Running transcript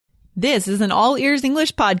This is an All Ears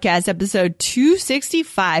English Podcast, episode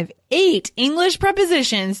 265, 8 English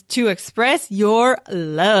prepositions to express your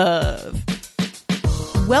love.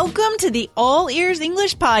 Welcome to the All Ears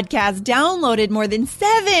English Podcast, downloaded more than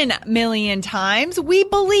 7 million times. We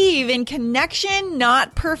believe in connection,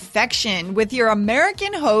 not perfection, with your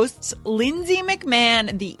American hosts, Lindsay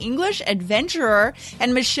McMahon, the English adventurer,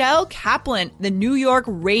 and Michelle Kaplan, the New York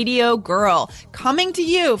radio girl, coming to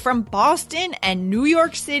you from Boston and New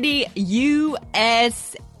York City,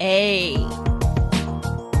 USA.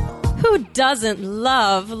 Who doesn't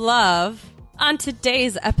love love? On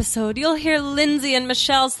today's episode, you'll hear Lindsay and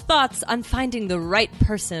Michelle's thoughts on finding the right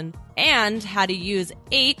person and how to use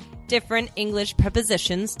 8 different English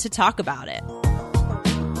prepositions to talk about it.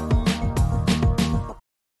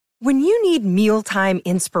 When you need mealtime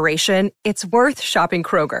inspiration, it's worth shopping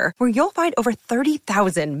Kroger, where you'll find over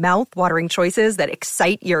 30,000 mouth-watering choices that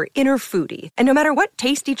excite your inner foodie. And no matter what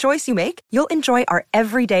tasty choice you make, you'll enjoy our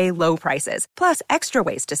everyday low prices, plus extra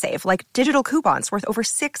ways to save, like digital coupons worth over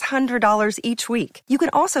 $600 each week. You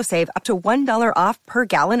can also save up to $1 off per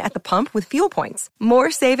gallon at the pump with fuel points.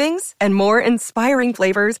 More savings and more inspiring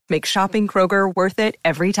flavors make shopping Kroger worth it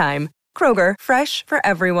every time. Kroger, fresh for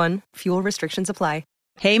everyone. Fuel restrictions apply.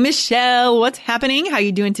 Hey, Michelle, what's happening? How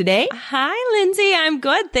you doing today? Hi, Lindsay. I'm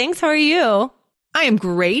good. Thanks. How are you? I am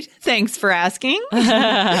great. Thanks for asking.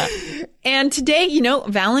 And today,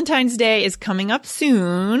 Valentine's Day is coming up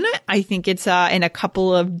soon. I think it's in a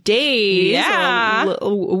couple of days,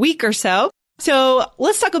 a week or so. So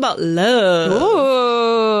let's talk about love.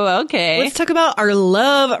 Ooh, okay. Let's talk about our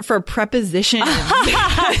love for prepositions.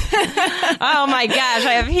 Oh my gosh,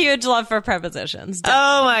 I have huge love for prepositions.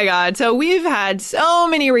 Oh my God. So we've had so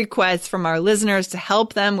many requests from our listeners to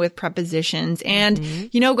help them with prepositions.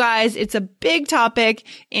 And, guys, it's a big topic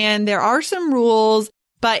and there are some rules.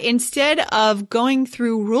 But instead of going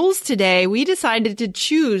through rules today, we decided to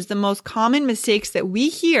choose the most common mistakes that we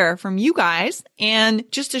hear from you guys and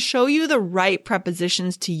just to show you the right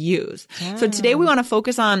prepositions to use. Oh. So today we want to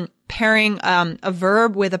focus on pairing a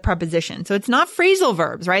verb with a preposition. So it's not phrasal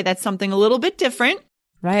verbs, right? That's something a little bit different.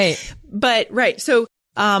 Right. But, right. So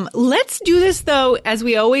let's do this, though, as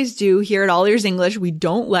we always do here at All Ears English. We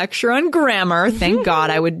don't lecture on grammar. Thank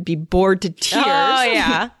God. I would be bored to tears. Oh,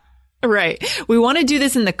 yeah. Right. We want to do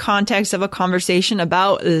this in the context of a conversation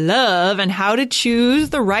about love and how to choose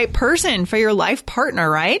the right person for your life partner,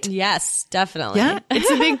 right? Yes, definitely. Yeah, it's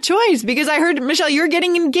a big choice because I heard, Michelle, you're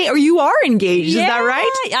getting engaged, or you are engaged. Is that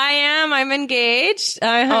right? I am. I'm engaged.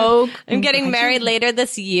 I'm getting married later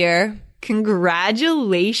this year.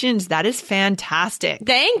 Congratulations. That is fantastic.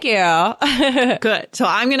 Thank you. Good. So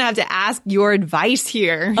I'm going to have to ask your advice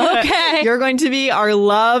here. Okay. You're going to be our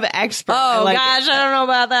love expert. Oh, gosh. I don't know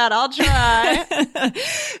about that. I'll try.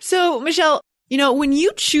 So, Michelle, when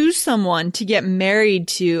you choose someone to get married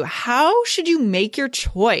to, how should you make your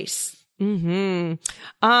choice? Well,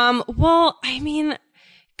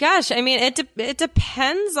 it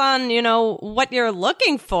depends on, what you're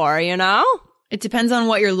looking for, It depends on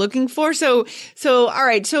what you're looking for. So, all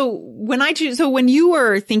right. So when you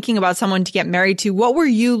were thinking about someone to get married to, what were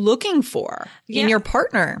you looking for in your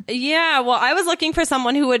partner? Yeah. Well, I was looking for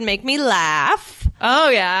someone who would make me laugh. Oh,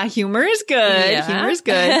 yeah. Humor is good. Yeah. Humor is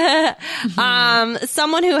good.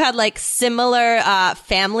 Someone who had similar,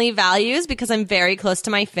 family values because I'm very close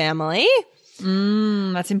to my family.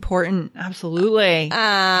 That's important. Absolutely.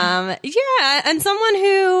 Yeah. And someone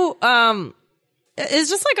who, is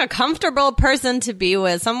just a comfortable person to be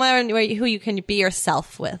with, someone who you can be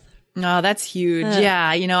yourself with. Oh, that's huge. Yeah.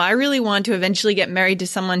 I really want to eventually get married to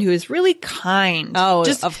someone who is really kind. Oh,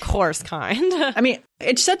 of course, kind. I mean,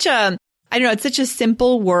 it's such a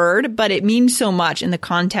simple word, but it means so much in the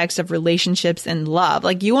context of relationships and love.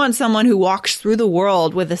 You want someone who walks through the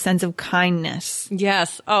world with a sense of kindness.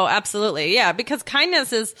 Yes. Oh, absolutely. Yeah. Because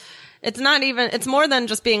kindness it's more than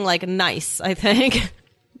just being nice, I think.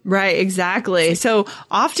 Right, exactly. So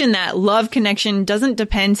often that love connection doesn't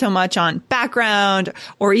depend so much on background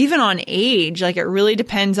or even on age. It really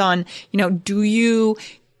depends on, do you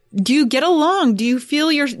get along? Do you feel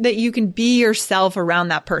that you can be yourself around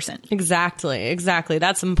that person? Exactly.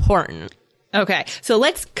 That's important. Okay, so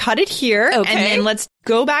let's cut it here, and then let's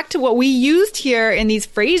go back to what we used here in these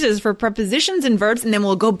phrases for prepositions and verbs, and then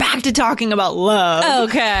we'll go back to talking about love.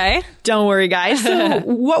 Okay. Don't worry, guys. So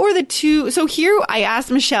what were the two? So here I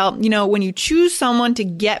asked Michelle, when you choose someone to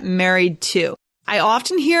get married to, I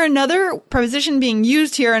often hear another preposition being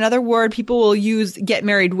used here, another word people will use get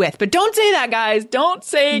married with. But don't say that, guys. Don't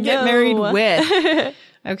say get married with.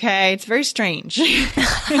 Okay, it's very strange.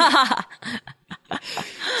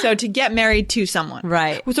 So to get married to someone.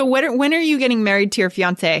 Right. So when are you getting married to your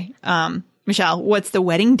fiance, Michelle? What's the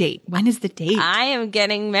wedding date? When is the date? I am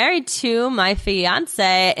getting married to my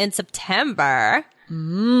fiance in September.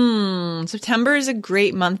 September is a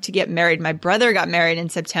great month to get married. My brother got married in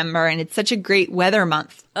September, and it's such a great weather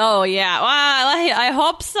month. Oh, yeah. Well, I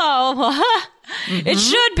hope so. It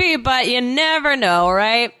should be, but you never know,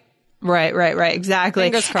 right? Right. Exactly.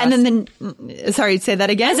 Fingers crossed. And then sorry, say that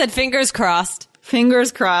again? I said fingers crossed.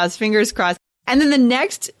 Fingers crossed. And then the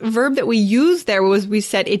next verb that we used there was, we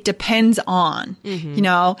said it depends on. You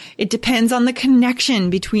know, it depends on the connection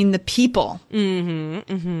between the people.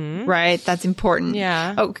 Right? That's important.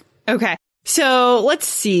 Yeah. Okay. So let's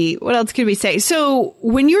see. What else could we say? So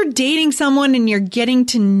when you're dating someone and you're getting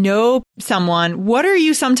to know someone, what are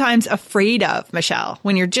you sometimes afraid of, Michelle,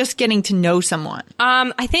 when you're just getting to know someone?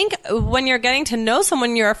 I think when you're getting to know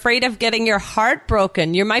someone, you're afraid of getting your heart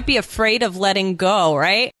broken. You might be afraid of letting go,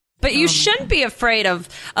 right? But you shouldn't be afraid of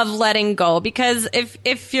letting go, because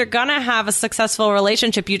if you're going to have a successful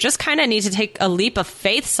relationship, you just kind of need to take a leap of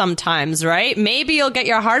faith sometimes, right? Maybe you'll get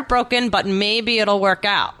your heart broken, but maybe it'll work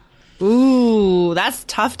out. Ooh, that's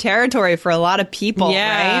tough territory for a lot of people,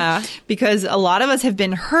 right? Because a lot of us have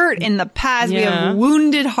been hurt in the past. We have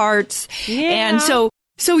wounded hearts. And so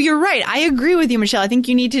you're right. I agree with you, Michelle. I think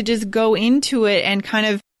you need to just go into it and kind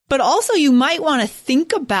of, but also you might want to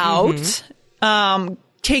think about,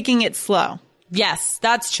 taking it slow. Yes,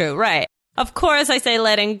 that's true. Right. Of course, I say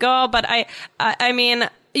letting go, but I mean,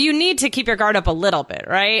 you need to keep your guard up a little bit,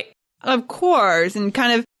 right? Of course. And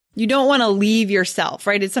kind of, you don't want to leave yourself,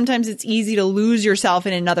 right? Sometimes it's easy to lose yourself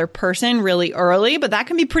in another person really early, but that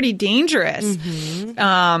can be pretty dangerous.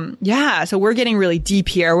 So we're getting really deep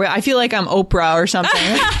here. I feel like I'm Oprah or something.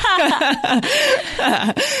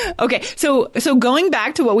 Okay. So going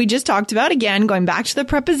back to what we just talked about, again, going back to the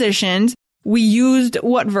prepositions, we used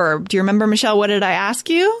what verb? Do you remember, Michelle? What did I ask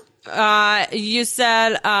you? You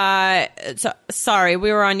said, sorry,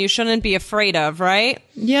 we were on you shouldn't be afraid of, right?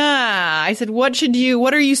 Yeah. I said, what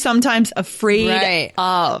are you sometimes afraid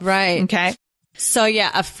of? Right. Okay. So yeah,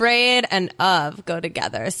 afraid and of go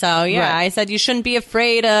together. So yeah, I said you shouldn't be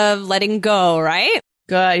afraid of letting go, right?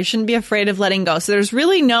 Good. You shouldn't be afraid of letting go. So there's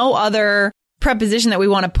really no other preposition that we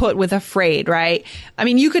want to put with afraid, right? I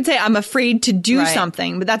mean, you could say I'm afraid to do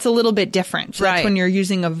something, but that's a little bit different. So that's when you're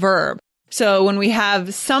using a verb. So when we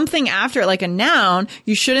have something after it, like a noun,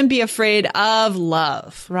 you shouldn't be afraid of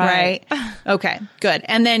love, right? Okay, good.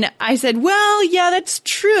 And then I said, well, yeah, that's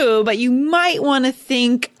true, but you might want to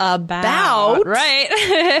think about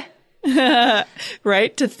right?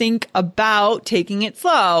 Right? To think about taking it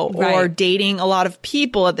slow or dating a lot of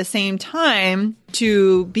people at the same time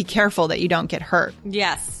to be careful that you don't get hurt.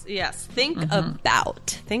 Yes. Think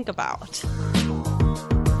about.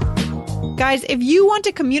 Guys, if you want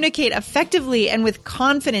to communicate effectively and with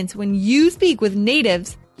confidence when you speak with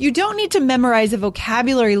natives, you don't need to memorize a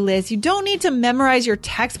vocabulary list. You don't need to memorize your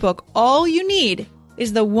textbook. All you need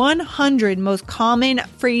is the 100 most common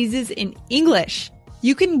phrases in English.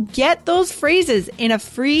 You can get those phrases in a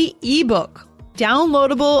free ebook,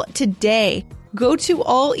 downloadable today. Go to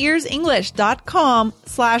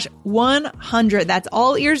allearsenglish.com/100. That's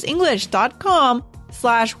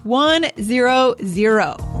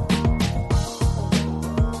allearsenglish.com/100.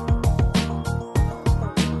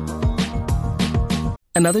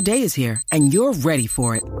 Another day is here, and you're ready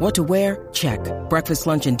for it. What to wear? Check. Breakfast,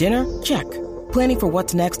 lunch, and dinner? Check. Planning for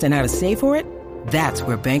what's next and how to save for it? That's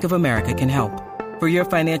where Bank of America can help. For your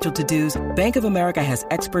financial to-dos, Bank of America has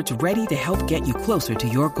experts ready to help get you closer to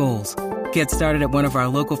your goals. Get started at one of our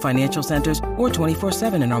local financial centers or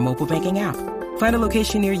 24/7 in our mobile banking app. Find a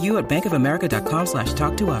location near you at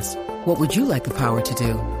bankofamerica.com/talktous. What would you like the power to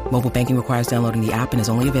do? Mobile banking requires downloading the app and is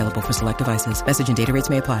only available for select devices. Message and data rates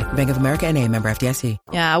may apply. Bank of America NA, member FDIC.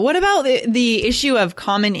 Yeah. What about the issue of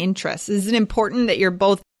common interests? Is it important that you're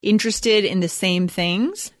both interested in the same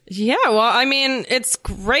things? Yeah. Well, I mean, it's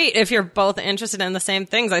great if you're both interested in the same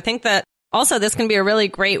things. I think that also this can be a really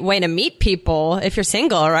great way to meet people if you're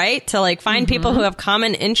single, right? To like find people who have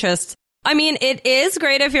common interests. I mean, it is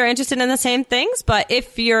great if you're interested in the same things, but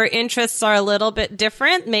if your interests are a little bit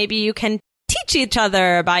different, maybe you can teach each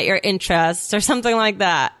other about your interests or something like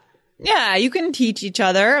that. Yeah, you can teach each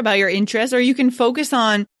other about your interests, or you can focus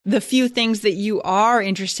on the few things that you are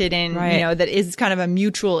interested in, you know, that is kind of a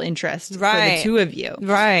mutual interest for the two of you.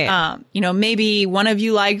 Right. You know, maybe one of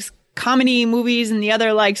you likes comedy movies and the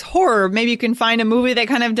other likes horror. Maybe you can find a movie that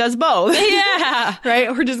kind of does both. Yeah. Right?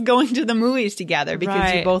 Or just going to the movies together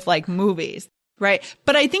because you both like movies. Right.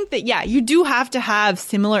 But I think that, yeah, you do have to have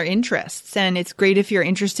similar interests, and it's great if you're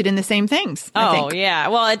interested in the same things. I think. Yeah.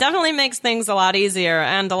 Well, it definitely makes things a lot easier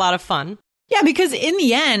and a lot of fun. Yeah, because in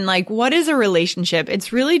the end, like, what is a relationship?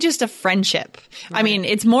 It's really just a friendship. Right. I mean,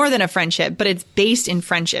 it's more than a friendship, but it's based in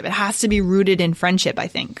friendship. It has to be rooted in friendship, I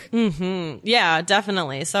think. Mm-hmm. Yeah,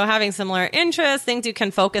 definitely. So having similar interests, things you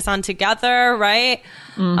can focus on together, right?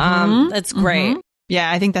 That's great.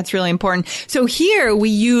 Yeah, I think that's really important. So here we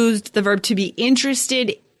used the verb to be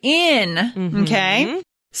interested in. Okay.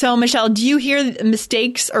 So, Michelle, do you hear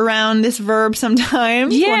mistakes around this verb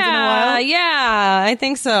sometimes? Yeah, once in a while? Yeah, I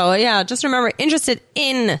think so. Yeah, just remember, interested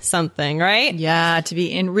in something, right? Yeah, to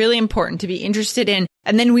be really important, to be interested in.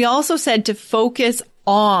 And then we also said to focus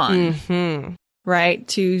on, right?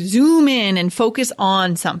 To zoom in and focus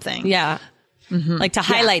on something. Yeah, like to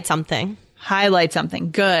highlight something. Highlight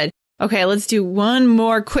something. Good. Okay, let's do one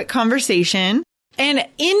more quick conversation. And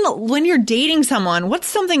when you're dating someone, what's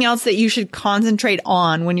something else that you should concentrate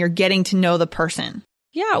on when you're getting to know the person?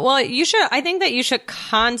 Yeah, well, I think that you should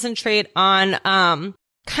concentrate on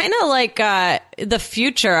kind of like the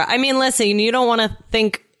future. I mean, listen, you don't want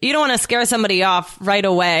to scare somebody off right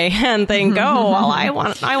away and think, oh, well, I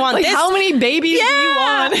want like, this. How many babies do you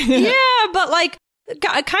want? Yeah, but like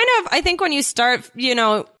kind of, I think when you start,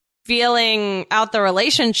 feeling out the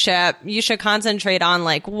relationship, you should concentrate on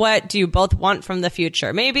like, what do you both want from the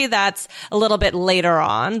future? Maybe that's a little bit later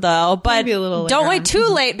on though, but don't wait too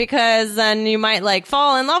late, because then you might like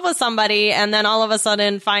fall in love with somebody and then all of a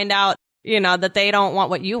sudden find out, that they don't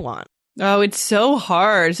want what you want. Oh, it's so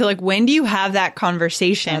hard. So like, when do you have that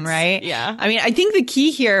conversation, right? Yeah. I mean, I think the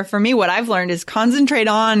key here for me, what I've learned is concentrate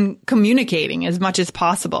on communicating as much as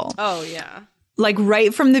possible. Oh, yeah. Like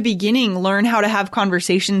right from the beginning, learn how to have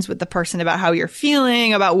conversations with the person about how you're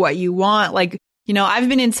feeling, about what you want. Like, I've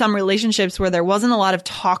been in some relationships where there wasn't a lot of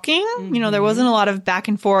talking, there wasn't a lot of back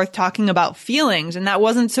and forth talking about feelings, and that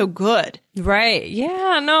wasn't so good. Right.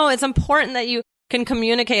 Yeah. No, it's important that you can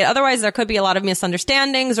communicate. Otherwise, there could be a lot of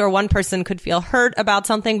misunderstandings, or one person could feel hurt about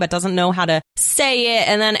something but doesn't know how to say it.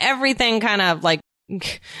 And then everything kind of like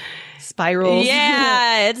spirals.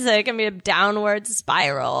 Yeah, it can be a downward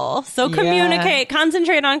spiral. So communicate,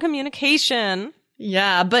 concentrate on communication.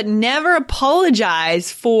 Yeah, but never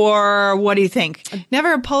apologize for, what do you think?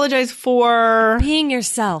 Never apologize for being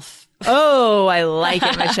yourself. Oh, I like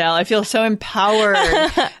it, Michelle. I feel so empowered.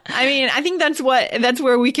 I mean, I think that's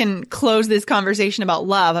where we can close this conversation about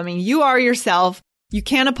love. I mean, you are yourself. You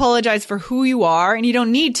can't apologize for who you are, and you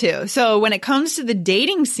don't need to. So when it comes to the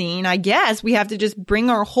dating scene, I guess we have to just bring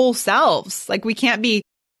our whole selves. Like, we can't be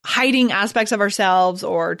hiding aspects of ourselves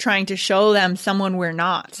or trying to show them someone we're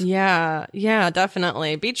not. Yeah,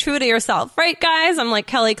 definitely. Be true to yourself. Right, guys? I'm like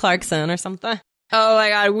Kelly Clarkson or something. Oh my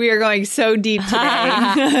God, we are going so deep today.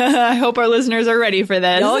 I hope our listeners are ready for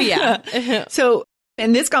this. Oh, yeah. So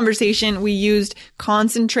in this conversation, we used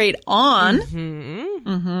concentrate on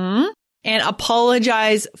and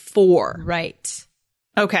apologize for. Right.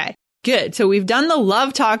 Okay, good. So we've done the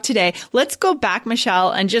love talk today. Let's go back,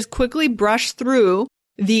 Michelle, and just quickly brush through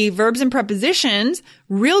the verbs and prepositions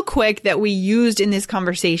real quick that we used in this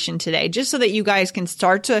conversation today, just so that you guys can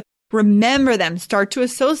start to remember them, start to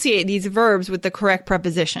associate these verbs with the correct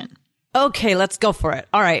preposition. Okay, let's go for it.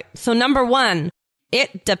 All right. So number 1,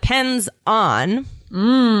 it depends on.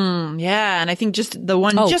 Yeah. And I think just the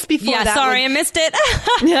one just before that. Yeah, sorry, I missed it.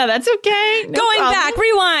 Yeah, that's okay. No Going problem. back,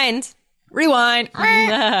 rewind.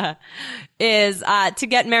 Is to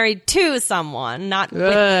get married to someone, not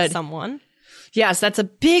with someone. Yes, that's a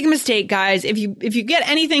big mistake, guys. If you get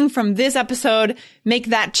anything from this episode, make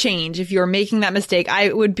that change. If you're making that mistake,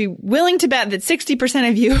 I would be willing to bet that 60%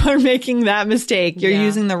 of you are making that mistake. You're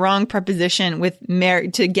using the wrong preposition with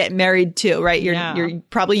to get married to, right? You're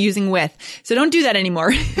probably using with. So don't do that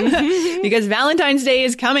anymore because Valentine's Day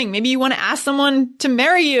is coming. Maybe you want to ask someone to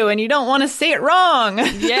marry you and you don't want to say it wrong.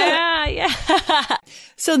 Yeah.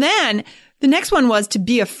 So then the next one was to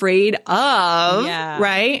be afraid of,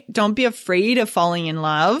 right? Don't be afraid of falling in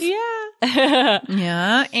love. Yeah.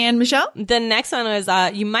 Yeah. And Michelle? The next one was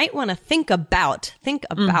you might want to think about something.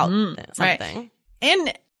 Right.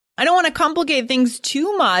 And I don't want to complicate things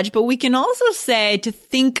too much, but we can also say to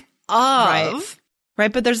think of,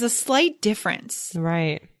 right? But there's a slight difference.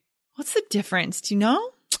 Right. What's the difference? Do you know?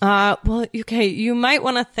 Well, okay. You might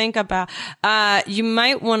want to think about, you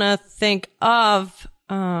might want to think of,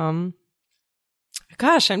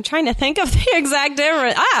 gosh, I'm trying to think of the exact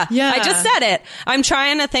difference. I just said it. I'm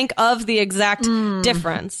trying to think of the exact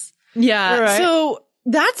difference. Yeah. Right. So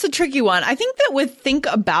that's a tricky one. I think that with think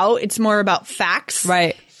about, it's more about facts.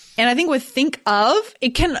 Right. And I think with think of, it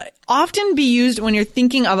can often be used when you're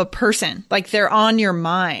thinking of a person, like they're on your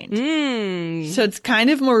mind. So it's kind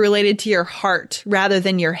of more related to your heart rather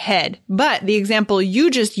than your head. But the example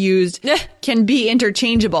you just used can be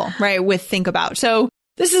interchangeable, right, with think about. So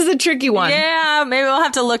this is a tricky one. Yeah, maybe we'll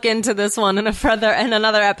have to look into this one in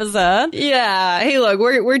another episode. Yeah. Hey, look,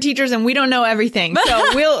 we're teachers and we don't know everything.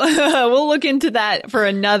 So we'll look into that for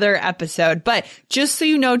another episode. But just so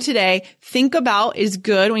you know today, think about is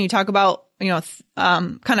good when you talk about,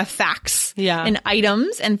 kind of facts and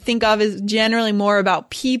items, and think of is generally more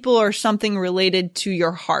about people or something related to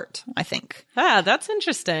your heart, I think. Ah, that's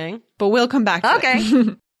interesting. But we'll come back to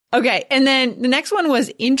it. Okay. And then the next one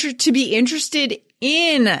was to be interested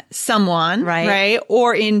in someone, right?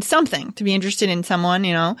 Or in something, to be interested in someone,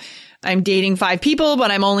 I'm dating 5 people,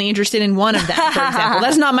 but I'm only interested in one of them, for example.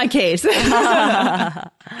 That's not my case. I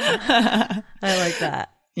like that.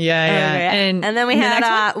 Yeah. And then we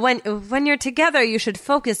had, when you're together, you should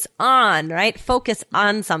focus on, right? Focus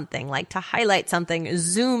on something, like to highlight something,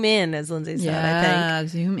 zoom in, as Lindsay said, I think. Yeah,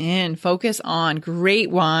 zoom in, focus on.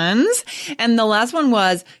 Great ones. And the last one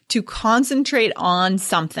was to concentrate on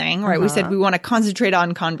something, right? We said we want to concentrate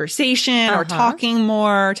on conversation or talking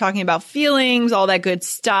more, talking about feelings, all that good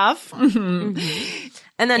stuff. And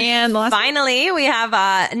then finally, we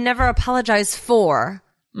have never apologize for.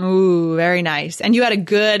 Ooh, very nice. And you had a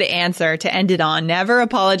good answer to end it on. Never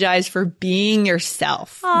apologize for being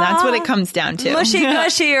yourself. Aww. That's what it comes down to. Mushy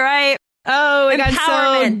gushy, right? Oh, it got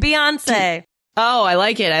empowerment, Beyonce. Oh, I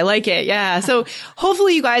like it. Yeah. So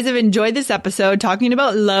hopefully you guys have enjoyed this episode talking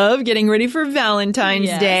about love, getting ready for Valentine's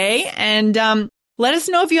Day. And let us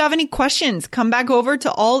know if you have any questions. Come back over to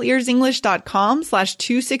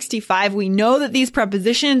allearsenglish.com/265. We know that these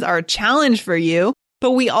prepositions are a challenge for you.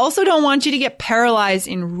 But we also don't want you to get paralyzed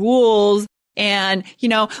in rules and,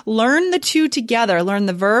 learn the two together. Learn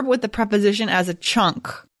the verb with the preposition as a chunk.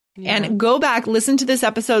 Yeah. And go back, listen to this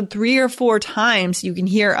episode 3 or 4 times so you can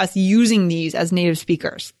hear us using these as native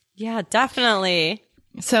speakers. Yeah, definitely.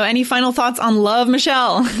 So any final thoughts on love,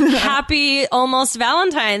 Michelle? Happy almost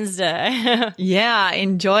Valentine's Day. Yeah,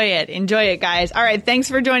 enjoy it, guys. All right, thanks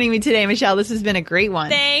for joining me today, Michelle. This has been a great one.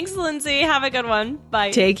 Thanks, Lindsay. Have a good one. Bye.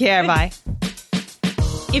 Take care. Bye.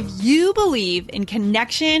 If you believe in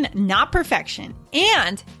connection, not perfection,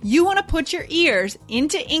 and you want to put your ears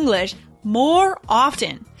into English more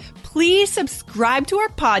often, please subscribe to our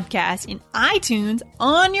podcast in iTunes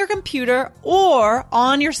on your computer or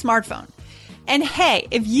on your smartphone. And hey,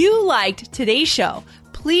 if you liked today's show,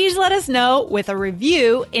 please let us know with a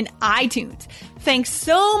review in iTunes. Thanks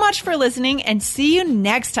so much for listening and see you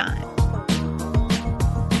next time.